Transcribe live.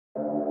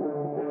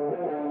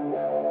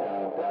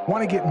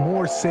Want to get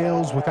more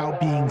sales without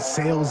being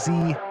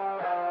salesy?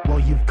 Well,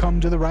 you've come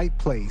to the right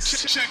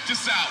place. Check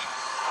this out.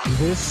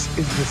 This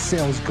is the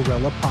Sales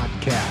Gorilla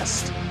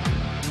Podcast.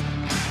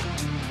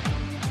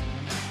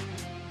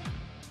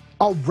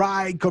 All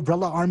right,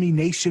 Gorilla Army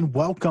Nation,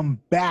 welcome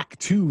back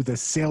to the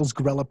Sales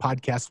Gorilla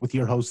Podcast with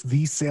your host,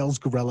 the Sales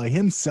Gorilla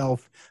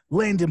himself,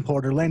 Landon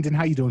Porter. Landon,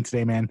 how you doing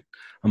today, man?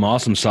 I'm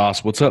awesome,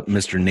 Sauce. What's up,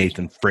 Mr.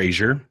 Nathan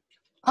Frazier?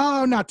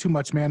 Oh, not too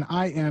much, man.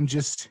 I am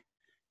just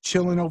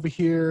chilling over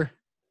here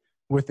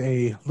with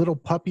a little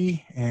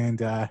puppy and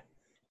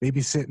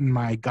babysitting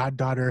my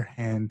goddaughter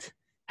and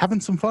having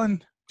some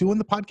fun doing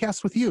the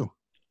podcast with you.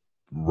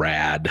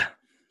 Rad.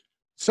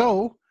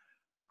 So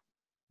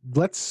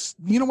let's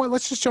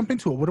just jump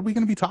into it. What are we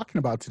going to be talking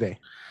about today?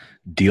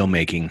 Deal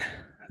making,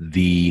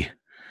 the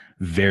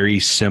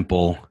very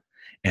simple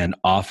and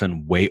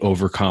often way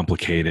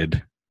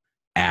overcomplicated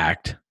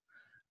act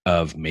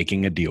of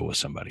making a deal with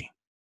somebody.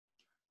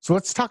 So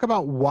let's talk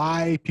about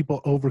why people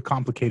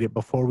overcomplicate it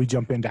before we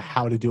jump into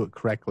how to do it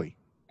correctly.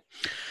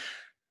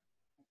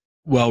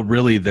 Well,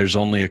 really, there's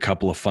only a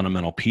couple of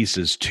fundamental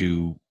pieces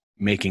to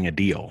making a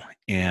deal.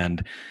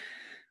 And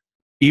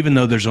even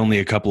though there's only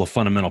a couple of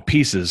fundamental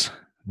pieces,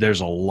 there's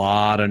a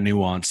lot of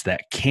nuance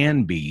that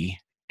can be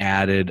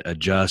added,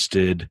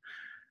 adjusted,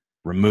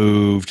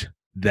 removed,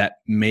 that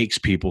makes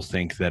people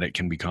think that it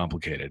can be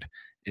complicated.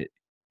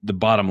 The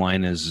bottom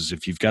line is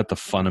if you've got the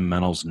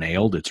fundamentals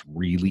nailed, it's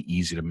really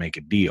easy to make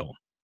a deal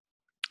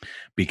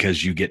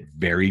because you get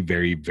very,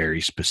 very, very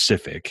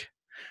specific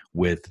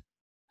with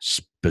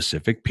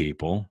specific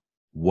people,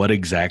 what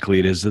exactly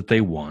it is that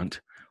they want,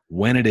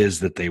 when it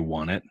is that they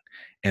want it,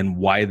 and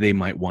why they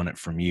might want it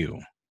from you.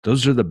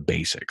 Those are the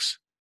basics.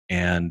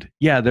 And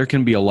yeah, there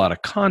can be a lot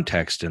of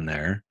context in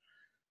there,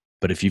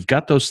 but if you've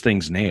got those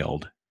things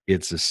nailed,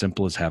 it's as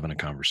simple as having a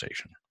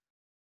conversation.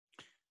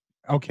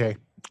 Okay.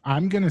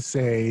 I'm going to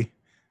say,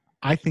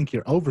 I think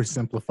you're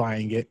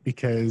oversimplifying it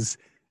because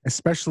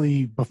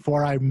especially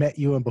before I met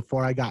you and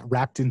before I got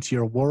wrapped into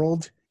your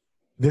world,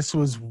 this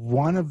was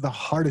one of the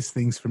hardest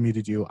things for me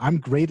to do. I'm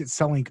great at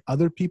selling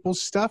other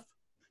people's stuff,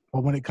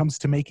 but when it comes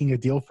to making a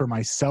deal for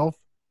myself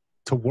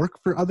to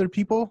work for other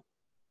people,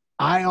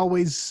 I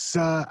always,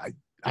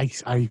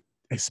 I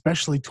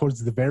especially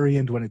towards the very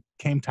end when it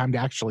came time to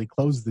actually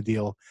close the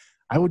deal,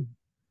 I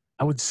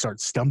would start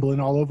stumbling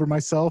all over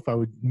myself. I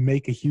would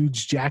make a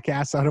huge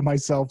jackass out of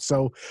myself.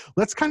 So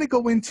let's kind of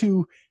go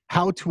into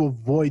how to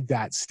avoid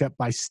that step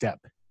by step.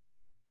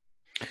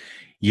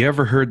 You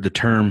ever heard the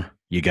term,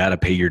 you got to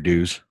pay your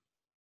dues?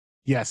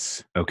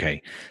 Yes.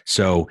 Okay.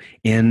 So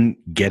in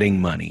getting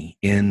money,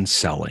 in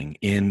selling,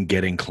 in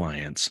getting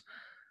clients,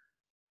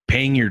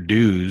 paying your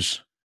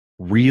dues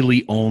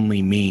really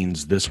only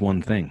means this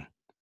one thing.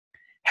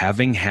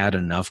 Having had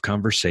enough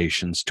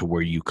conversations to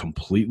where you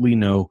completely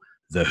know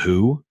the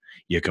who,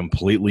 you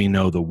completely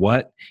know the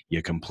what,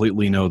 you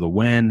completely know the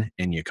when,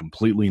 and you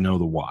completely know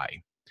the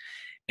why.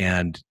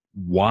 And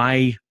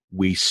why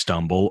we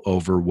stumble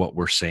over what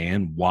we're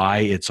saying, why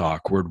it's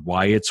awkward,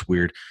 why it's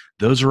weird,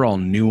 those are all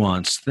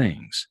nuanced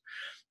things.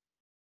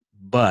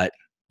 But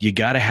you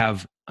got to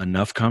have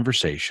enough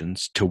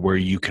conversations to where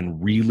you can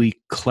really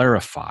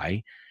clarify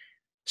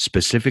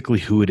specifically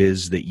who it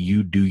is that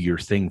you do your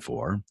thing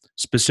for,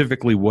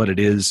 specifically what it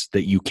is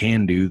that you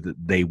can do that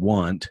they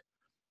want,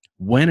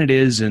 when it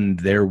is in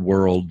their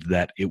world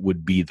that it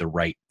would be the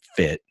right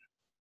fit,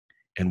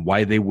 and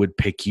why they would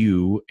pick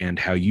you and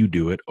how you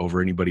do it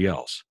over anybody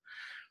else.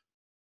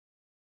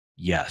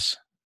 Yes,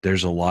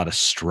 there's a lot of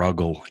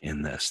struggle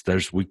in this.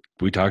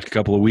 We talked a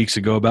couple of weeks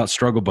ago about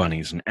struggle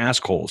bunnies and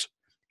assholes.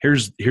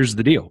 Here's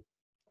the deal.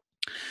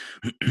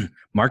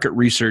 Market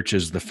research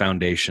is the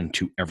foundation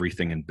to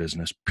everything in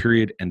business,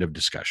 period, end of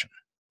discussion.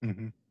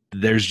 Mm-hmm.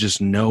 There's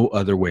just no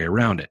other way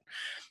around it.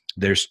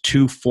 There's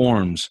two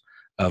forms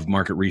of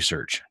market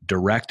research,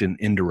 direct and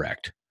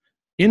indirect.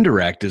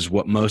 Indirect is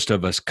what most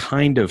of us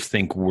kind of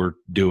think we're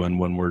doing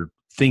when we're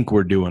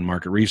doing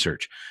market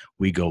research.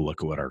 We go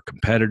look at what our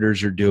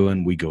competitors are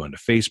doing. We go into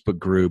Facebook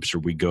groups, or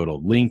we go to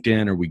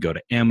LinkedIn, or we go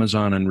to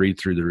Amazon and read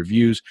through the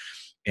reviews,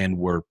 and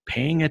we're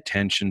paying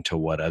attention to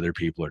what other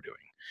people are doing.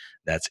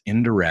 That's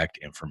indirect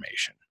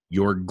information.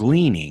 You're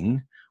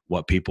gleaning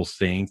what people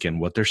think and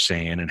what they're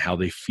saying and how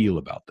they feel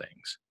about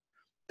things.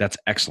 That's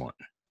excellent.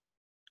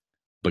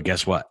 But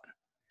guess what?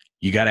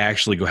 You got to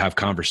actually go have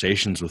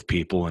conversations with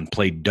people and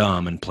play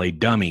dumb and play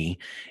dummy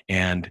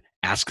and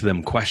ask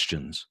them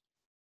questions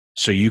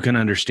so you can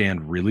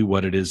understand really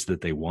what it is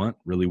that they want,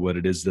 really what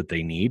it is that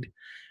they need.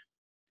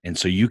 And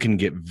so you can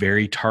get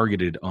very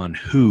targeted on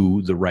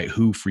who the right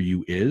who for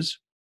you is.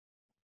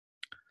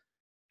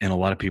 And a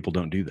lot of people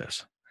don't do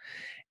this.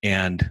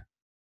 And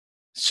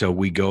so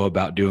we go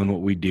about doing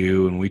what we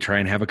do, and we try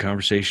and have a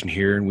conversation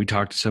here, and we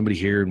talk to somebody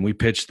here, and we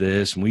pitch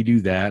this, and we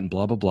do that, and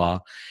blah, blah, blah.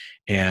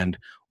 And,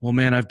 well,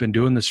 man, I've been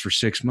doing this for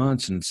 6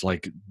 months, and it's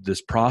like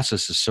this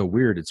process is so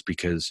weird. It's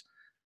because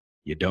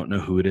you don't know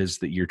who it is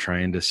that you're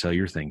trying to sell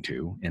your thing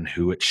to and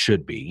who it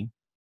should be.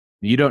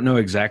 You don't know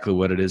exactly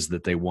what it is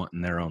that they want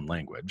in their own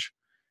language.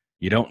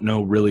 You don't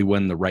know really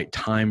when the right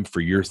time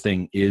for your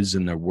thing is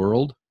in their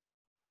world,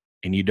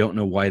 and you don't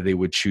know why they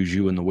would choose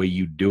you and the way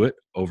you do it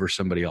over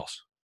somebody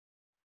else.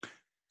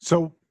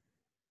 So,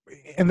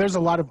 and there's a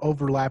lot of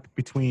overlap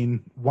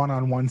between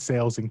one-on-one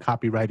sales and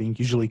copywriting.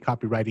 Usually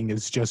copywriting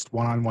is just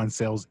one-on-one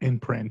sales in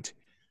print.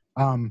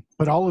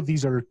 But all of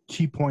these are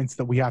key points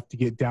that we have to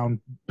get down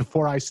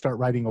before I start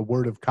writing a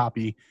word of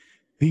copy.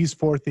 These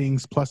 4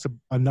 things plus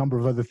a number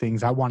of other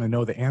things I want to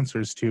know the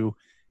answers to.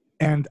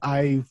 And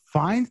I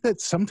find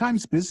that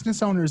sometimes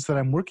business owners that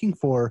I'm working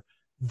for,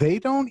 they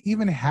don't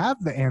even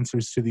have the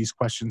answers to these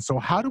questions. So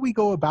how do we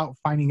go about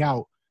finding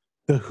out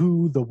the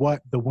who, the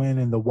what, the when,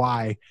 and the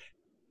why?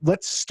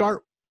 Let's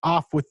start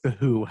off with the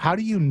who. How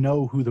do you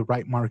know who the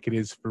right market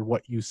is for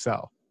what you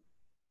sell?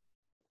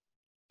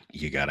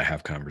 You got to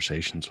have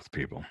conversations with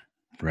people,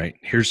 right?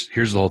 Here's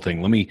the whole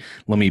thing. Let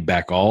me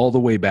back all the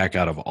way back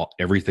out of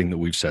everything that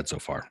we've said so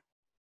far.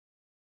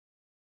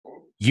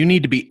 You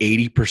need to be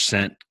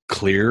 80%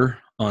 clear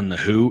on the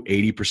who,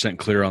 80%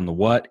 clear on the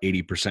what,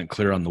 80%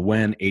 clear on the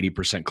when,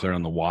 80% clear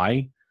on the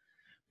why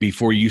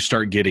before you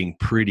start getting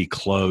pretty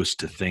close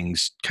to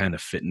things kind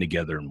of fitting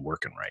together and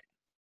working right.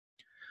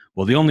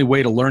 Well, the only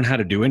way to learn how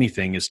to do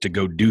anything is to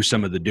go do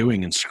some of the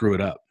doing and screw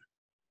it up.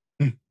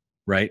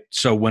 Right?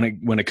 So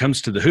when it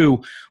comes to the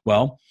who,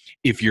 well,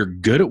 if you're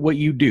good at what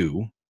you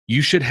do,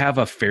 you should have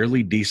a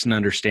fairly decent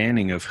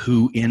understanding of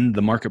who in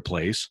the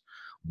marketplace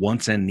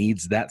wants and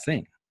needs that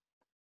thing.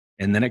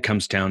 And then it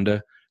comes down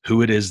to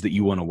who it is that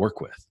you want to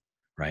work with,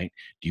 right?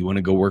 Do you want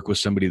to go work with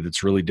somebody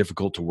that's really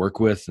difficult to work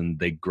with and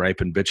they gripe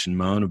and bitch and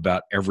moan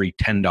about every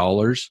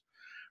 $10,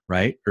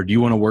 right? Or do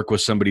you want to work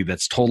with somebody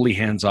that's totally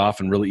hands-off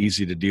and really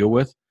easy to deal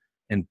with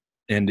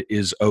and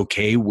is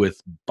okay with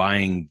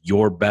buying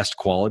your best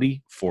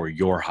quality for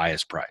your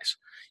highest price?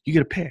 You get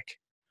to pick.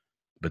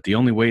 But the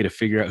only way to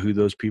figure out who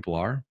those people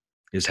are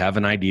is have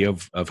an idea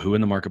of who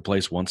in the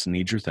marketplace wants and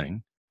needs your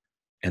thing,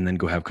 and then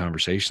go have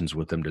conversations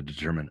with them to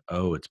determine,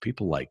 oh, it's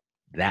people like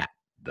that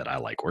I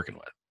like working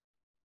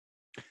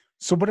with.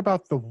 So what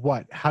about the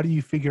what? How do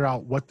you figure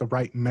out what the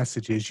right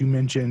message is? You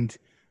mentioned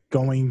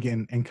going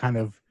and kind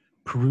of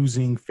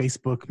perusing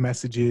Facebook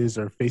messages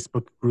or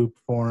Facebook group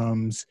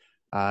forums,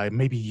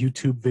 maybe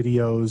YouTube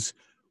videos.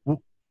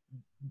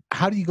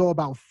 How do you go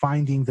about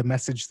finding the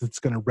message that's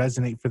going to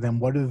resonate for them?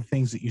 What are the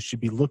things that you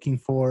should be looking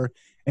for?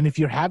 And if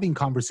you're having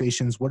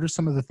conversations, what are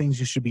some of the things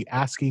you should be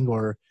asking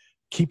or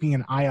keeping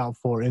an eye out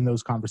for in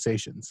those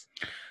conversations?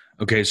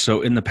 Okay,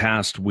 so in the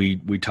past, we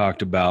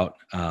talked about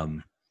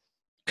kind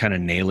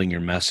of nailing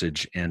your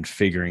message and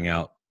figuring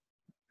out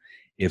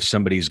if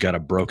somebody's got a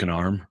broken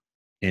arm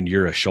and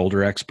you're a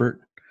shoulder expert,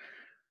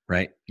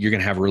 right? You're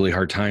going to have a really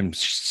hard time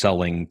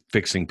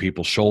fixing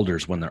people's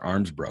shoulders when their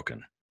arm's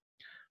broken.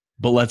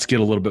 But let's get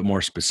a little bit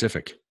more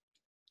specific.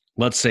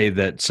 Let's say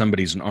that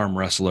somebody's an arm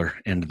wrestler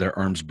and their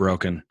arm's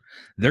broken.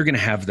 They're going to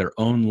have their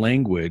own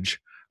language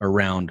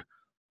around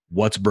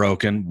what's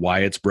broken, why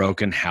it's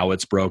broken, how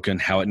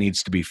it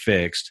needs to be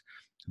fixed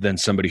than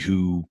somebody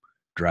who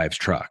drives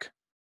truck,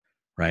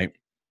 right?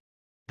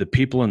 The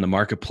people in the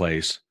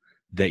marketplace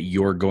that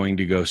you're going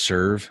to go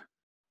serve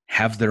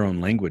have their own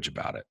language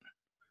about it.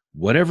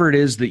 Whatever it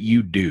is that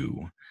you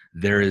do,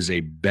 there is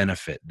a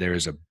benefit. There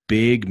is a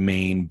big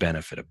main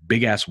benefit, a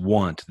big ass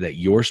want that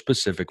your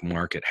specific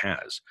market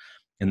has.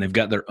 And they've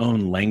got their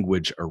own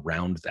language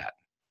around that,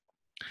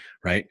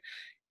 right?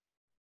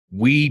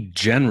 We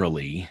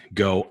generally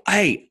go,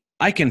 hey,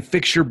 I can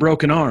fix your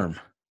broken arm.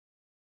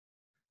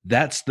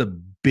 That's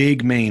the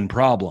big main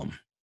problem.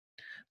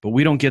 But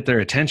we don't get their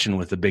attention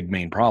with the big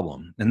main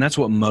problem. And that's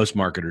what most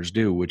marketers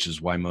do, which is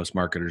why most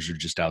marketers are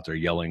just out there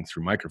yelling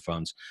through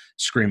microphones,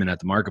 screaming at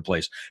the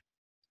marketplace,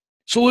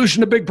 solution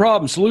to big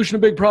problem, solution to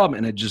big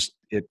problem. And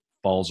it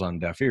falls on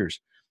deaf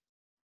ears.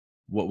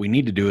 What we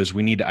need to do is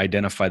we need to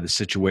identify the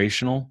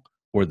situational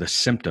or the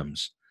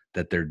symptoms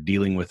that they're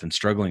dealing with and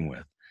struggling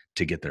with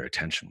to get their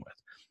attention with.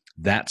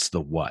 That's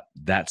the what.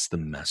 That's the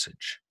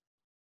message.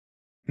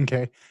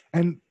 Okay.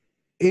 And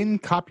in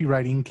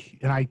copywriting,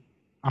 and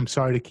I'm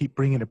sorry to keep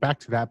bringing it back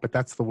to that, but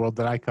that's the world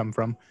that I come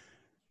from.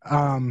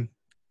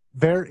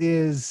 There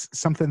is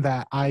something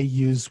that I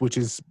use, which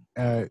is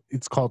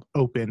it's called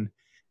open,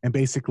 and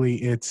basically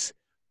it's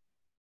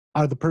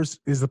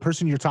is the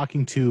person you're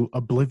talking to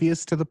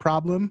oblivious to the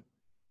problem?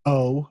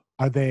 O,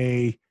 are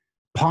they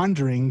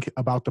pondering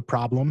about the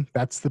problem?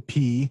 That's the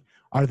P.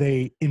 Are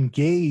they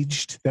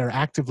engaged? They're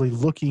actively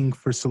looking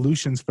for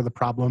solutions for the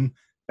problem.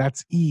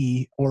 That's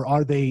E. Or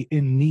are they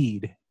in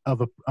need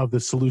of the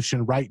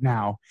solution right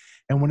now?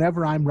 And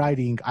whenever I'm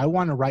writing, I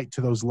want to write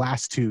to those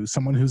last two,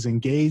 someone who's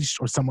engaged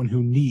or someone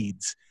who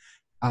needs.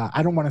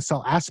 I don't want to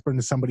sell aspirin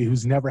to somebody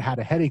who's never had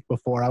a headache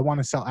before. I want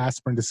to sell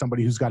aspirin to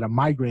somebody who's got a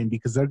migraine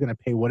because they're going to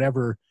pay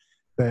whatever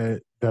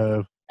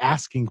the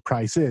asking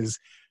price is.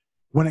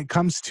 When it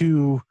comes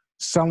to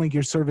selling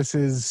your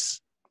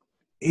services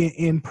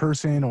in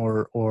person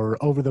or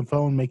over the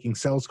phone, making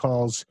sales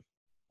calls,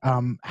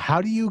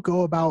 how do you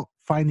go about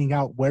finding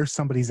out where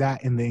somebody's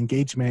at in the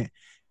engagement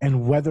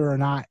and whether or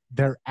not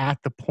they're at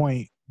the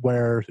point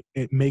where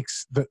it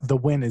makes the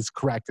win is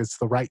correct. It's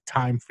the right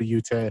time for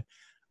you to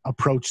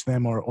approach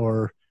them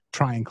or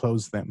try and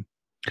close them.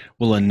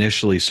 Well,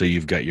 initially, so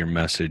you've got your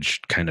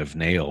message kind of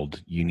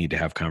nailed, you need to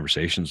have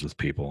conversations with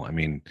people. I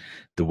mean,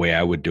 the way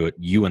I would do it,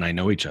 you and I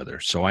know each other,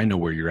 so I know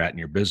where you're at in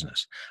your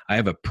business. I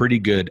have a pretty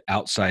good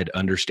outside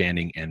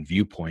understanding and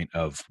viewpoint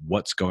of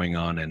what's going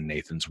on in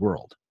Nathan's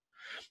world.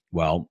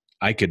 Well,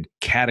 I could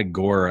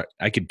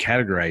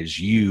categorize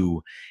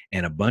you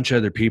and a bunch of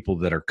other people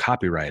that are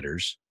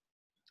copywriters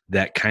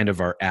that kind of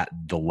are at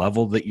the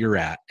level that you're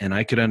at, and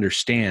I could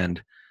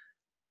understand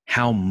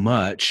how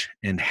much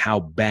and how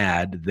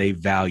bad they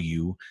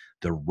value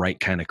the right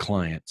kind of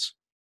clients.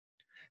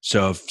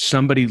 So if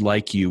somebody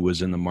like you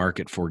was in the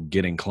market for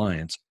getting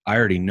clients, I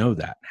already know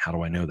that. How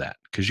do I know that?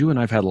 Because you and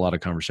I've had a lot of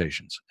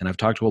conversations, and I've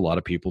talked to a lot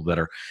of people that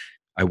are,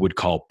 I would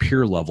call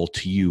peer level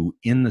to you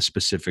in the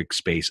specific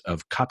space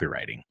of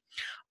copywriting.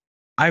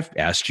 I've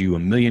asked you a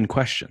million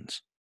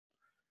questions.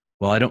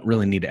 Well, I don't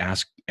really need to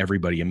ask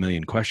everybody a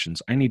million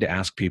questions. I need to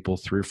ask people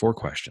 3 or 4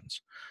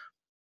 questions.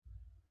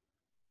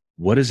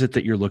 What is it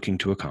that you're looking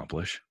to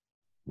accomplish?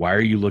 Why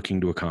are you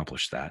looking to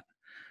accomplish that?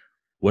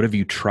 What have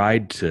you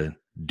tried to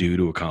do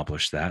to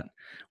accomplish that?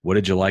 What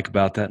did you like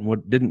about that? And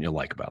what didn't you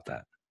like about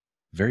that?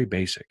 Very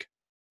basic,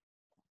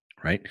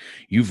 right?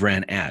 You've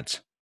ran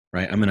ads,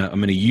 right? I'm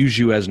going to use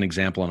you as an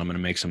example, and I'm going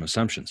to make some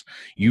assumptions.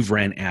 You've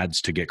ran ads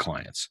to get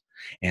clients.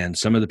 And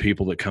some of the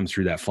people that come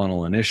through that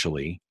funnel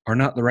initially are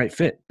not the right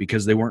fit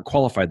because they weren't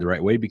qualified the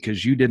right way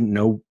because you didn't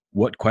know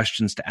what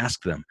questions to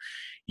ask them.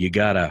 You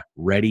got to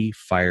ready,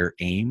 fire,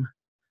 aim.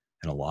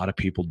 And a lot of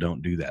people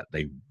don't do that.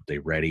 They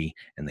ready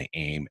and they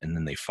aim and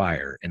then they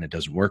fire and it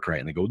doesn't work right.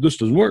 And they go, this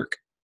doesn't work.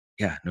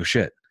 Yeah, no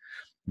shit.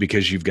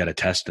 Because you've got to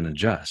test and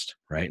adjust,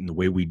 right? And the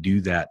way we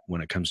do that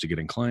when it comes to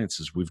getting clients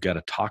is we've got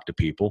to talk to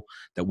people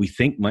that we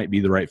think might be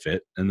the right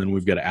fit. And then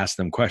we've got to ask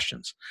them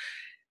questions.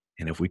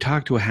 And if we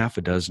talk to a half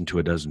a dozen to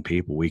a dozen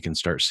people, we can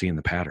start seeing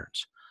the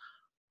patterns.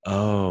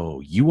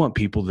 Oh, you want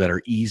people that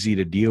are easy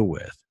to deal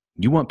with.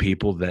 You want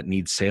people that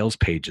need sales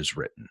pages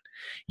written.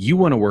 You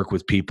want to work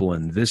with people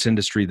in this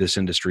industry,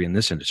 and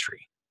this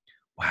industry.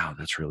 Wow,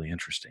 that's really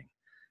interesting.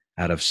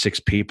 Out of 6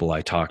 people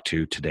I talked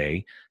to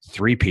today,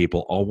 3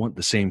 people all want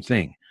the same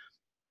thing.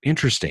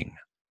 Interesting.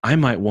 I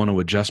might want to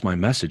adjust my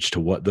message to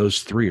what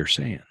those 3 are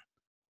saying.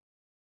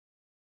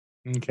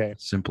 Okay.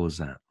 Simple as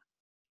that.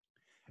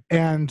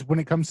 And when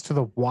it comes to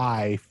the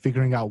why,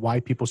 figuring out why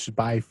people should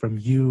buy from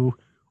you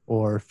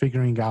or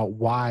figuring out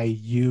why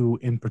you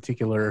in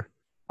particular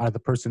are the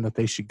person that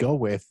they should go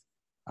with,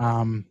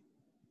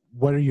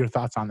 what are your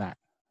thoughts on that?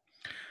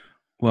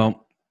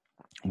 Well,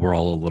 we're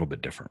all a little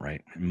bit different,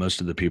 right? Most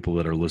of the people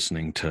that are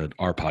listening to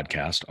our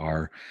podcast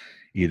are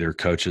either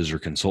coaches or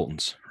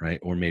consultants, right?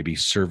 Or maybe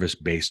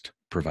service-based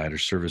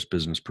providers, service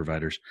business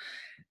providers.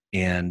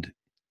 And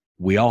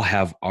we all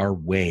have our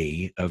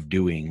way of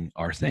doing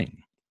our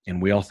thing.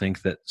 And we all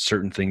think that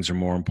certain things are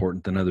more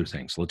important than other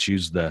things. Let's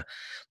use the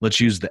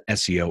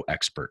SEO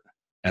expert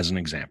as an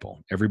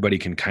example. Everybody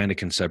can kind of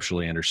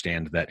conceptually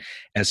understand that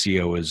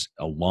SEO is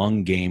a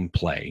long game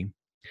play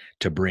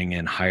to bring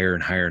in higher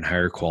and higher and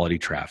higher quality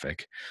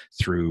traffic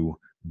through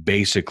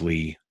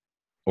basically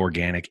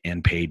organic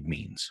and paid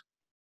means.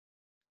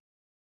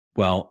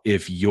 Well,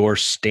 if your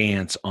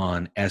stance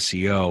on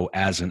SEO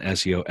as an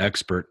SEO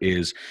expert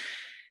is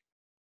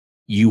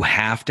you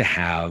have to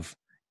have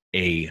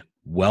a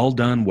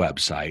well-done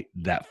website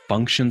that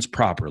functions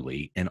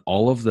properly and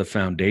all of the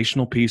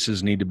foundational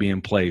pieces need to be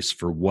in place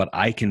for what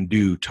I can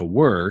do to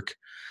work,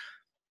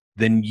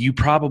 then you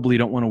probably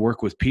don't want to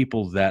work with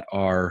people that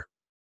are,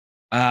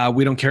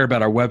 we don't care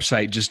about our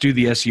website, just do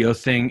the SEO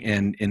thing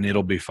and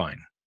it'll be fine.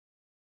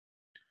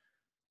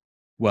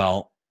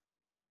 Well,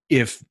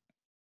 if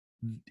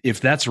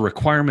that's a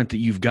requirement that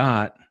you've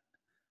got,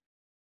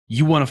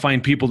 you want to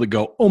find people that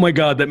go, oh my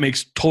God, that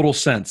makes total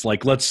sense.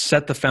 Like, let's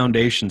set the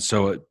foundation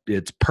so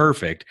it's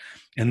perfect,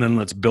 and then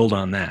let's build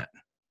on that.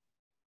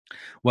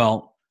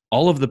 Well,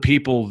 all of the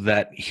people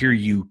that hear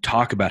you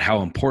talk about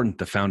how important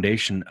the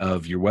foundation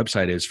of your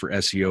website is for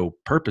SEO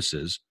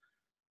purposes,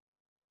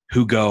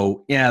 who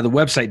go, yeah, the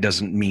website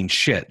doesn't mean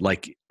shit.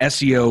 Like,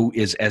 SEO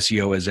is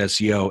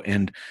SEO,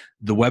 and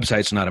the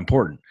website's not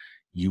important.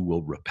 You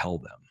will repel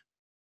them.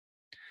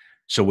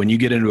 So when you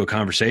get into a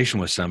conversation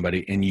with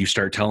somebody and you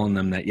start telling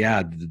them that,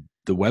 yeah,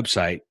 the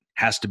website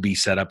has to be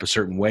set up a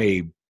certain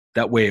way,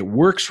 that way it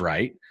works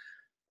right,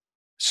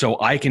 so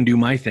I can do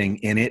my thing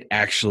and it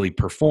actually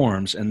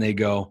performs, and they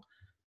go,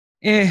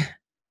 you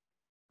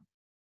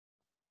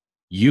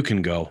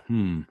can go,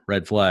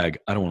 red flag,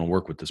 I don't want to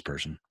work with this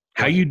person.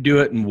 How you do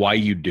it and why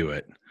you do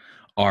it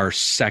are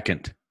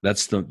second.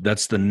 That's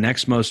the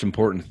next most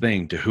important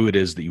thing to who it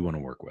is that you want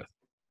to work with.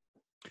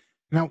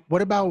 Now,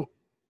 what about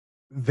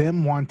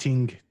them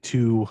wanting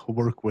to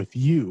work with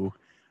you?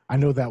 I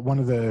know that one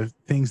of the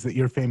things that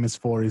you're famous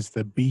for is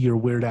the be your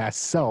weird ass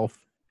self.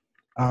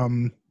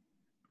 How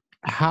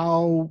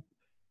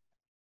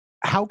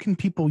can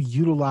people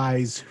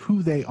utilize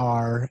who they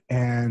are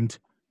and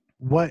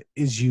what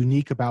is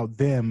unique about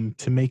them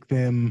to make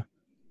them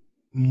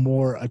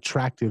more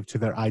attractive to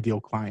their ideal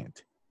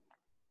client?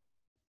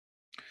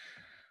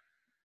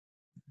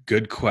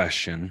 Good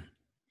question.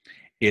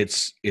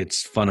 It's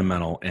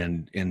fundamental,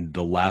 and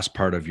the last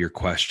part of your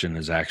question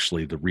is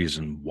actually the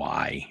reason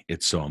why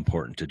it's so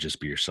important to just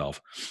be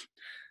yourself.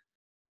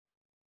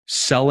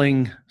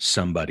 Selling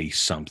somebody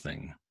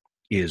something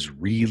is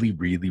really,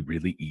 really,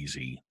 really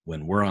easy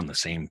when we're on the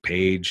same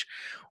page.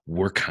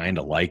 We're kind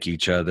of like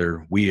each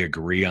other. We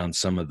agree on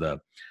some of the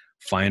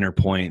finer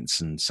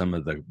points and some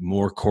of the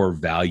more core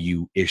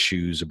value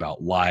issues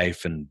about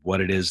life and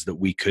what it is that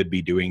we could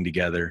be doing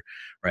together,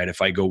 right?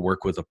 If I go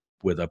work with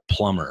a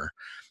plumber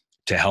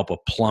to help a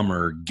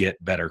plumber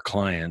get better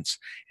clients,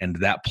 and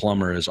that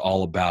plumber is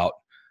all about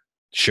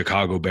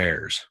Chicago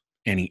Bears,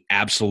 and he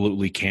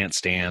absolutely can't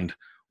stand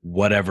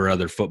whatever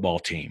other football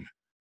team.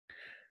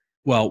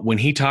 Well, when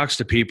he talks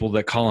to people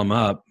that call him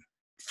up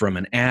from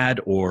an ad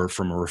or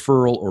from a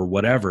referral or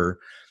whatever,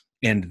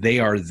 and they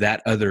are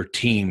that other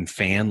team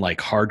fan, like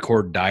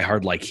hardcore,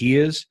 diehard like he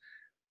is,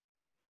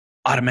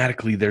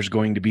 automatically there's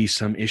going to be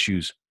some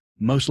issues,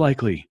 most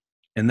likely.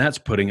 And that's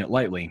putting it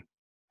lightly.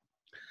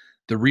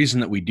 The reason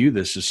that we do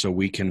this is so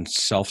we can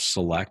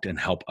self-select and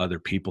help other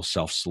people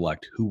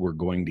self-select who we're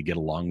going to get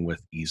along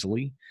with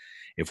easily.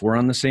 If we're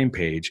on the same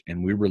page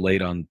and we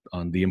relate on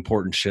the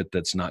important shit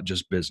that's not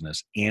just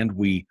business, and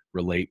we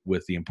relate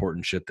with the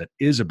important shit that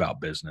is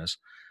about business,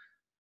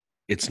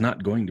 it's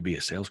not going to be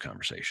a sales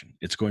conversation.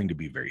 It's going to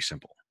be very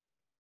simple.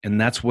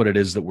 And that's what it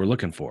is that we're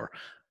looking for.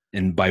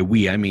 And by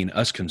we, I mean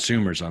us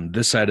consumers on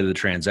this side of the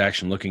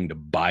transaction looking to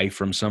buy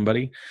from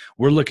somebody.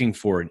 We're looking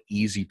for an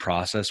easy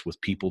process with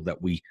people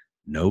that we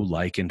know,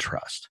 like, and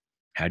trust.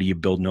 How do you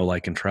build know,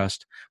 like, and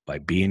trust? By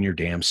being your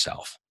damn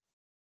self.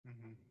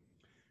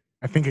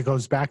 I think it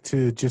goes back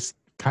to just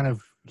kind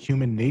of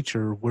human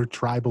nature. We're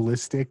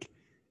tribalistic,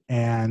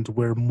 and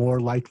we're more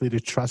likely to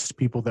trust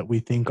people that we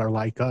think are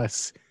like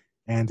us.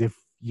 And if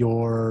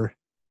you're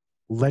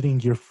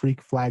letting your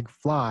freak flag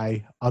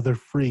fly, other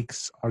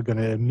freaks are going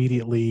to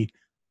immediately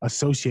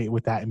associate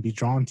with that and be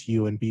drawn to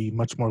you and be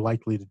much more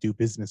likely to do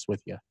business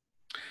with you.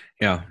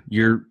 Yeah,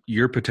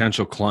 your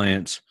potential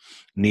clients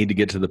need to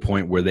get to the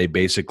point where they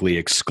basically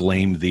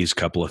exclaim these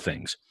couple of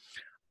things.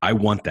 I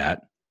want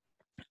that.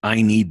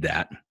 I need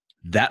that.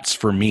 That's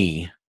for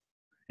me.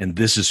 And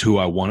this is who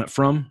I want it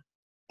from.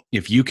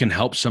 If you can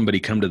help somebody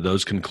come to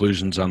those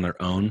conclusions on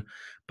their own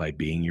by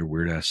being your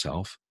weird ass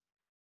self,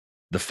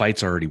 the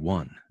fight's already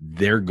won.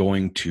 They're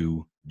going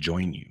to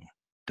join you.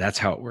 That's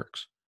how it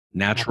works.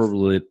 Natural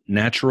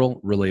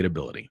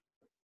relatability.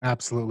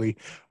 Absolutely.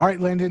 All right,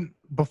 Landon,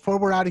 before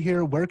we're out of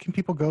here, where can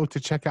people go to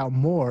check out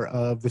more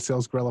of the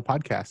Sales Gorilla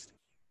podcast?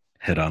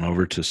 Head on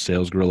over to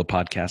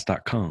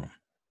salesgorillapodcast.com.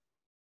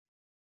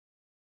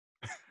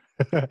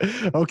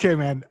 Okay,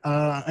 man.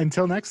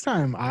 Until next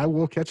time, I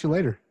will catch you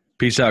later.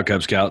 Peace out,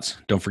 Cub Scouts.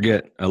 Don't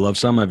forget, I love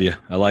some of you.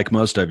 I like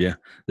most of you.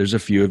 There's a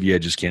few of you I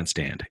just can't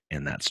stand,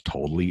 and that's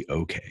totally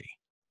okay.